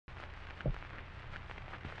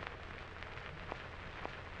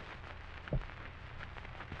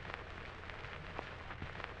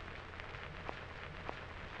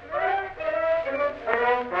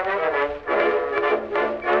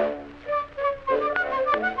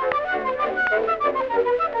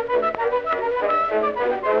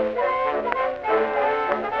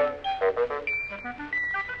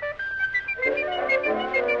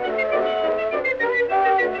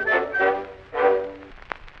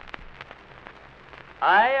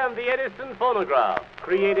I am the Edison Phonograph,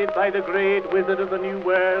 created by the great wizard of the New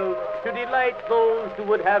World to delight those who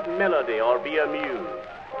would have melody or be amused.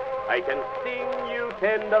 I can sing you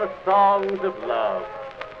tender songs of love.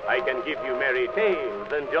 I can give you merry tales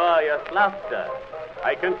and joyous laughter.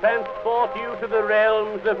 I can transport you to the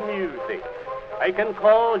realms of music. I can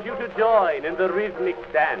cause you to join in the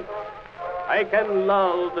rhythmic dance. I can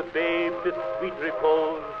lull the babe to sweet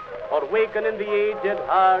repose, or waken in the aged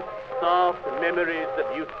heart soft memories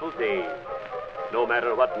of youthful days. No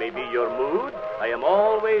matter what may be your mood, I am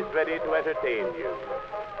always ready to entertain you.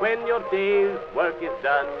 When your day's work is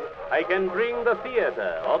done, I can bring the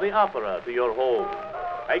theater or the opera to your home.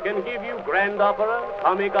 I can give you grand opera,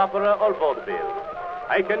 comic opera, or vaudeville.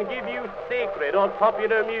 I can give you sacred or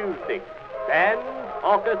popular music, band,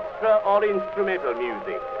 orchestra, or instrumental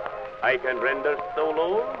music. I can render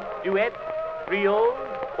solos, duets, trios,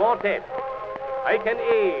 quartets. I can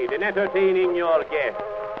aid in entertaining your guests.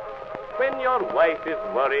 When your wife is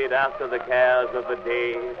worried after the cares of the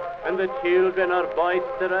day and the children are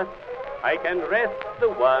boisterous, I can rest the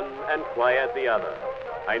one and quiet the other.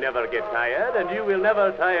 I never get tired, and you will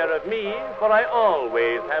never tire of me, for I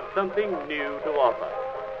always have something new to offer.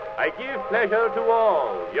 I give pleasure to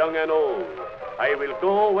all, young and old. I will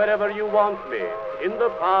go wherever you want me, in the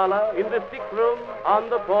parlor, in the sick room, on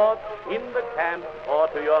the porch, in the camp, or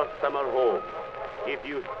to your summer home. If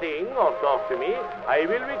you sing or talk to me, I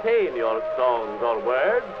will retain your songs or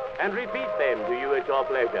words and repeat them to you at your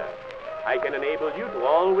pleasure. I can enable you to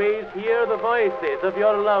always hear the voices of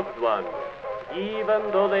your loved ones,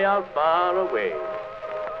 even though they are far away.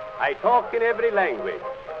 I talk in every language.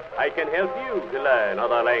 I can help you to learn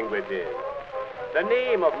other languages. The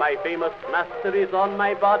name of my famous master is on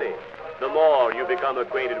my body. The more you become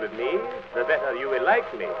acquainted with me, the better you will like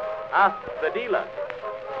me. Ask the dealer.